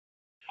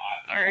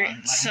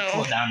Alright, so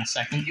cool down a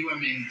second.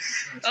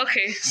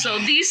 okay, so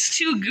these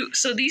two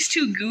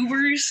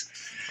goobers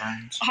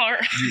are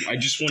Dude, I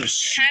just want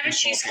to. haven't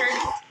cheese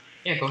curd.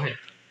 Yeah, go ahead.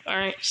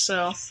 Alright,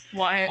 so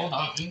Wyatt, Hold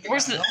on.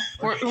 where's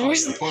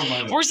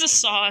the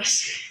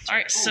sauce?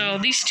 Alright, so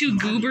these two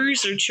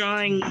goobers are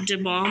trying to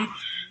bomb.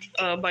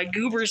 By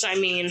goobers I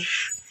mean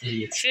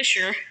Idiots.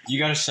 Fisher. You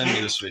gotta send me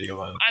this video,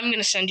 by the way. I'm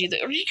gonna send you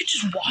the, or you could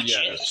just watch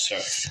Yeah, it.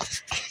 sorry.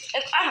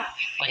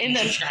 And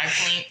then subscribe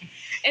link.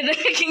 and then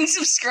I can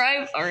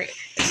subscribe. Alright,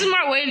 this is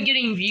my way of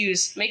getting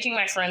views, making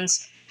my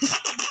friends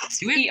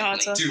eat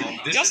hot sauce. Dude,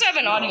 We also have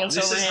an audience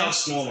this over is here. how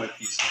small my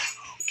piece is.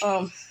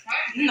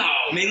 No.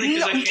 Mainly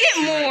because No, I can't get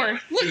chew right more. now.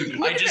 Look, Dude,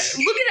 look, I just-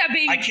 look at that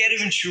baby. I can't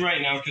even chew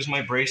right now because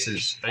my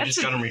braces. I That's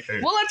just got them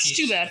repaired. Well, that's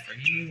too bad. For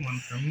you, one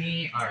for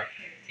me. Alright,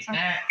 take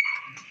that.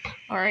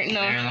 Alright,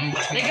 no. There, let me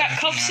just They get got everything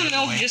cups out of the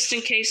milk way. just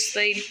in case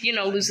they,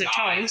 lose their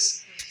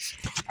tongues.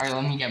 Alright,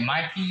 let me get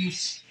my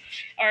piece.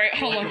 Alright,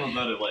 hold I'm on.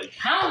 about to like.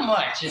 How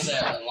much is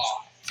that a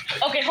lot?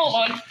 Okay, hold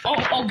on.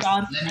 Oh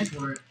god. Let me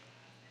pour it.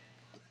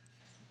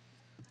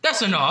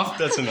 That's enough.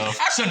 That's enough.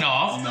 That's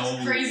enough. No.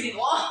 Crazy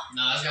law.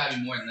 No, it's gotta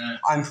be more than that.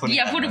 I'm putting.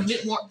 Yeah, that put a much.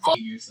 bit more.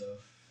 Give yourself.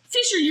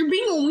 Fisher, you're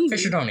being a weenie.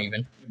 Fisher, don't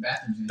even. Your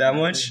bathroom's in That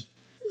there. much?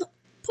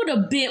 Put a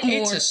bit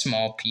more. It's a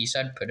small piece.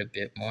 I'd put a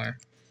bit more.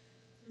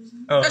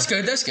 Oh. That's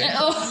good. That's good.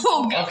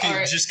 Oh god. Okay,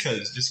 Alright. just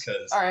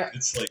cause. Alright.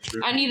 It's like.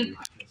 I need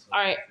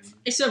Alright.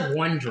 It said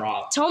one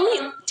drop. Tell me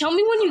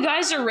when you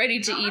guys are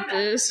ready to eat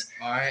this.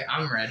 Alright,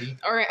 I'm ready.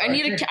 Alright, I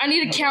need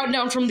a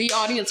countdown from the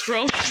audience,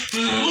 bro.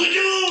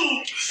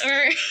 Alright.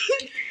 Alright.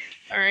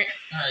 Alright.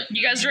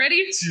 You guys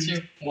ready?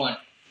 2, 1.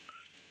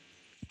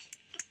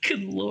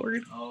 Good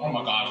lord. Oh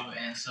my God.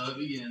 And so it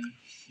begins.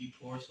 You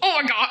pour some.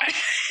 Oh my god.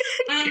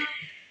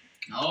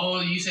 Oh,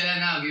 you say that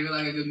now. Give it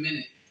like a good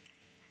minute.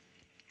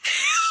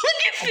 Look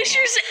at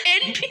Fisher's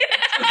NP.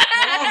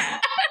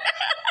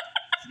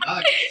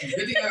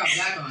 Good thing I got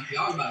black on.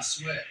 Y'all was about to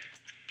sweat.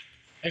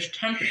 It's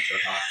temperature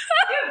hot.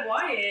 Look at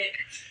Wyatt.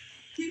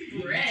 He's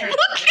red. Look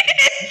at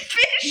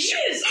He Fisher.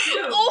 is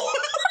too. Oh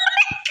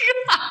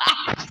my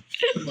god.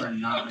 You are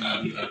not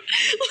gonna be up.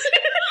 Look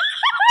at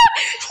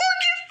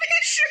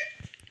Fisher.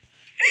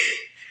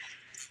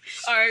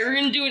 Alright, we're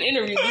gonna do an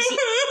interview.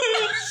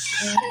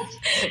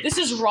 This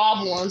is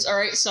Rob ones.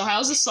 Alright, so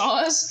how's the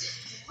sauce?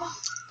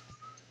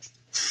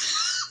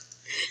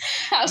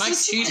 How's My the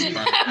cheese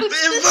burns.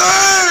 It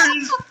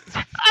burns!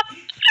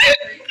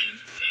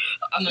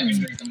 I'm not gonna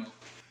drink the milk.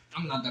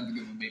 I'm not that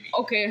big of a baby.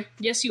 Okay,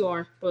 yes you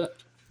are, but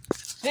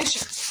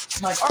Fisher.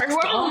 My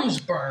Alright, thumbs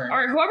burn.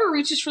 Alright, whoever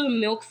reaches for the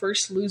milk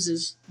first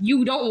loses.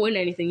 You don't win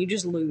anything, you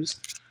just lose.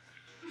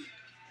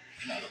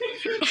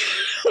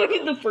 Look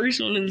at the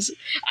first one. I'm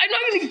not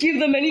gonna give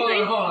them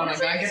anything. Hold on. I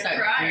gotta get that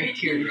Right. big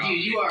teardrop.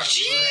 Dude, you are.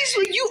 Jeez,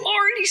 but you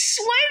already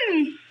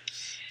sweating.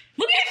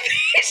 Look at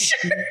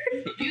Fisher.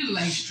 You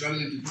like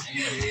struggling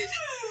through anger.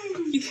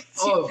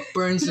 Oh, it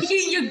burns.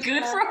 You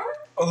good, bro?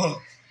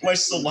 Oh, my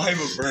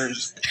saliva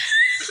burns.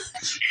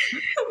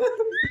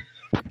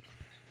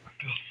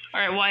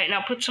 Alright, Wyatt,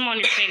 now put some on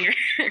your finger.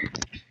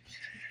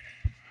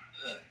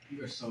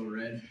 You are so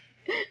red.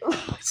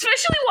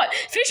 Especially what?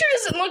 Fisher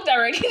doesn't look that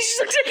right. He just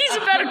looks like he's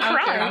about to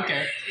cry.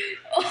 Okay.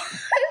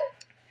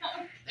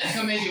 That's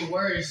gonna make it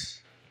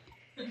worse.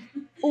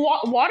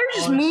 Water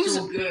just moves.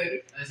 So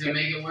good. That's gonna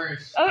make it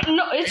worse.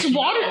 No, it's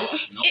water.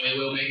 No, it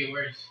will make it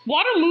worse.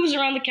 Water moves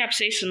around the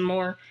capsaicin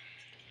more.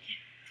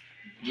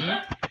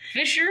 Huh?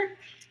 Fisher,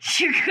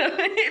 you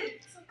good?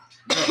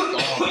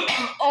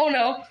 Oh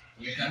no,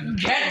 You're kind of-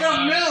 Get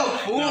the milk.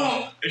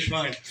 Fool. It's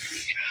fine.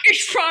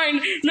 it's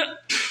fine. No.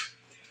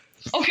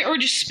 Okay, or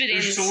just spit in.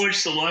 There's so much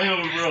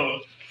saliva, bro.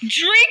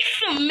 Drink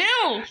the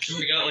milk. What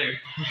we got later?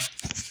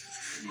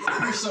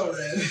 You're so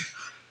red.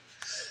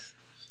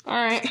 All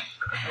right.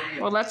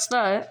 Well, that's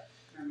that.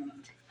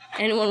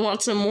 Anyone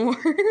want some more?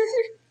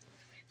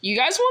 You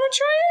guys want to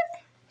try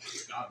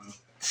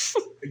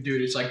it?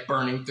 Dude, it's like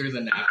burning through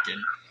the napkin.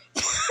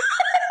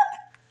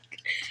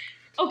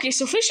 Okay,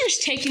 so Fisher's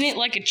taking it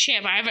like a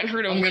champ. I haven't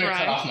heard him I'm gonna cry.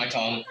 cut off my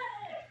tongue.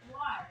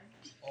 Why?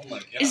 Oh my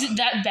god. Is it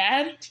that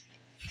bad?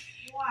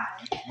 Why?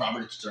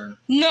 Robert's turn.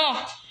 No.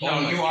 No,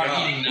 Oh my you are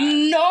God. eating that.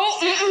 No.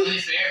 It's Mm-mm. only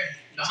fair.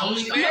 The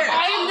host only fair.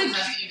 I am the-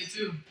 has to eat it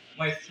too.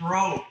 My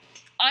throat.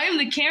 I am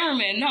the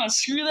cameraman. No,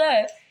 screw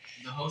that.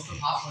 The host of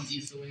Hot Ones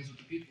eats the wings with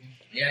the people.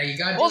 Yeah, you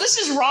got. Well, this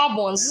is Rob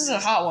ones. This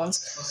isn't hot ones.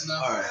 Close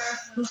enough.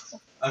 Alright.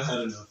 I've had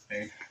enough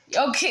pain.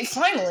 Okay,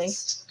 finally.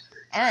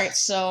 All right,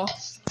 so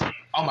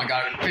Oh my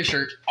god,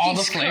 Fisher! All the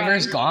He's flavor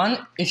is crying.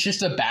 gone. It's just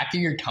the back of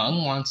your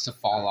tongue wants to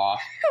fall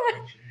off.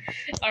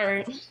 all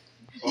right.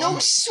 No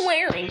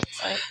swearing.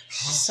 All right.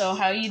 So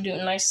how you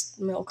doing? Nice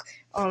milk.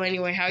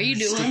 Anyway, how you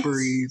doing?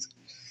 Breathe.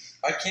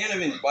 I can't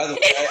even, by the way,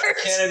 I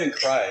can't even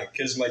cry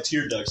because my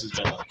tear ducts is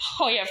gone.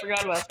 Oh yeah, I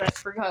forgot about that.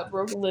 Forgot,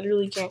 bro.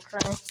 Literally can't cry.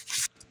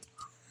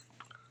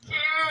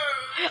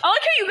 I like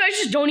how you guys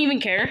just don't even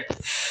care.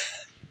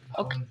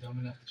 Okay. I'm dumb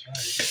enough to try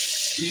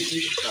it.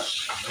 You should try.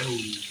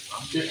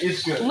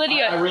 It's good.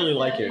 Lydia. I really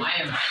like it.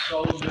 I am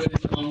so good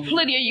at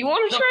Lydia, you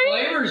want to The try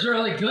it? flavor's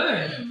really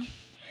good.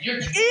 You're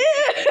Ew.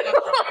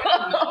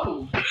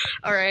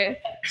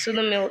 So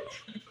the milk.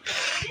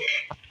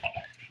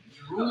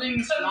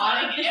 Ruling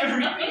snot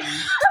everything.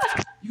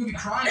 You could be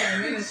crying in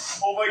a minute.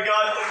 Oh my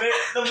god,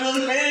 the milk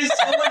made it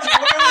so much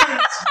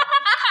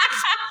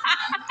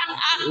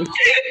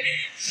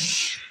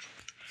worse!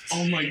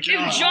 Oh my god.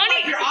 If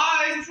Johnny, Your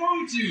eyes, what's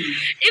wrong with you?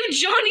 if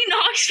Johnny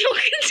Knoxville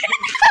can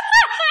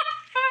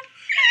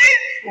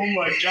Oh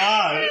my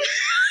god.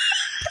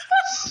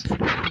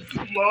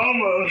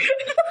 Mama.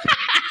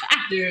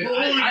 Dude,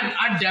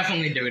 I'd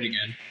definitely do it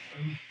again.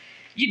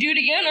 you do it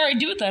again, or I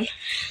do it then.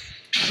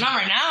 Not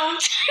right now.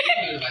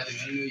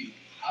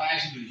 I'll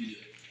actually do it.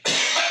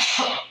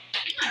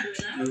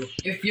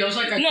 It feels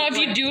like I No, took, if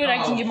you like, do it, I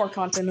can oh, get more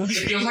content on It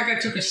it. feels like I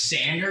took a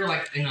sander,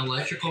 like an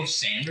electrical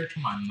sander, to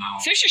my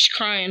mouth. Fisher's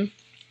crying.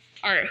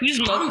 All right, whose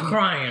I'm milk?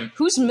 crying.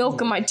 Whose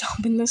milk am I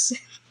dumping this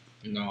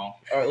in? No.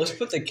 Alright, let's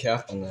put the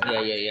cap on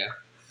that. Yeah.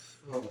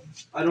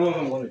 I don't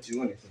even want to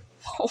do anything.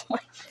 Oh my.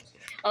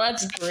 Oh,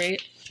 that's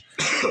great.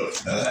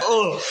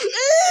 Oh!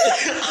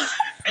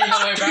 Hey, no,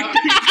 wait, bro.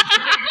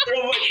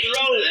 Throw my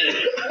throat!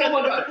 Oh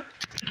my god.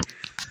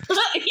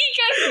 He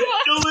got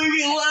Don't make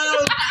me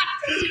laugh!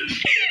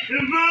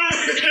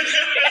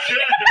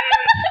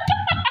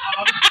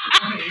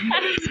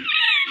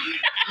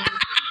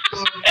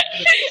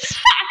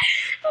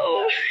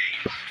 Oh.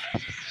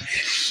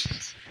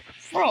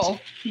 Bro,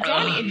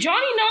 Johnny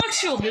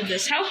Knoxville did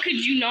this. How could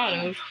you not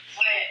have?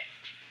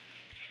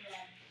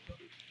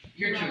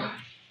 You're too.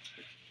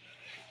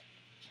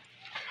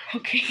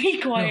 Okay,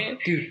 be quiet. No,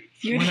 dude,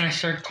 You're- when I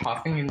started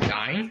coughing and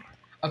dying,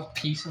 a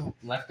piece of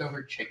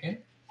leftover chicken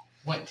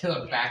went to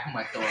the back of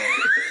my throat.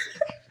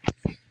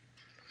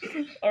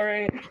 All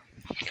right.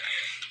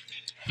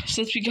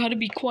 Since we gotta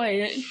be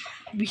quiet,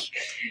 we.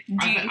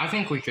 I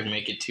think we could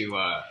make it to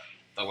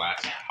the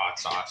last hot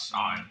sauce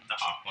on the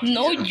hot one.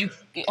 No, you.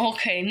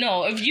 Okay,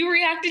 no. If you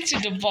reacted to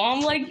the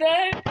bomb like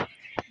that,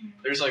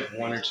 There's like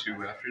one or two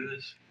after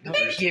this. No,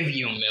 They give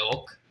you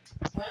milk.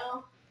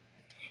 Well,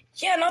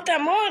 yeah, not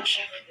that much.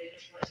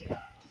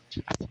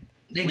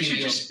 They we give should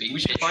you just a we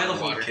should buy the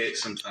whole water. kit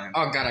sometime.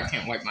 Oh god, I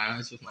can't wipe my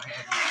eyes with my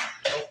hand.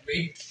 Help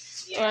me.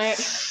 All right.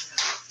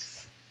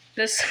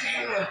 This.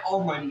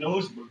 Oh, my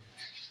nose broke.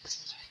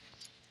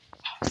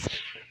 happy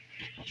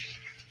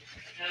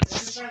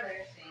brother saying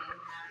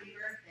happy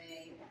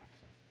birthday.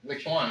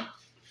 Which one?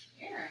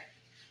 Aaron.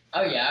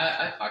 Oh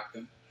yeah, I talked to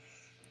him.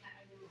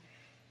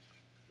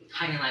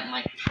 Kind of like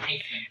Mike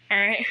Tyson. All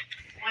right. Wait,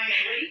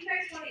 what do you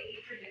guys want to eat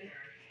for dinner?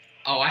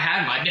 Oh, I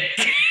had my day.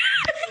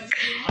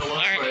 I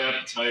lost my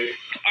appetite.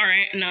 All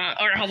right. Nah.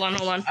 All right. Hold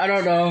on. I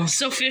don't know.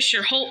 So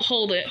Fisher,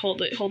 hold it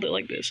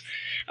like this.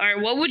 All right.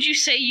 What would you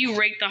say you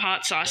rate the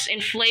hot sauce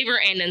in flavor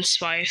and in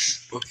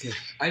spice? Okay.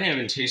 I didn't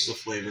even taste the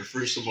flavor,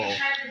 first of all.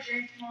 Have a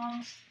drink,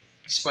 Mom.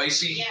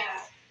 Spicy? Yeah.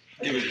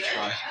 Give it a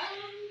try.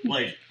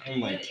 Like, oh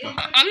my god.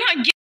 I'm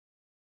not.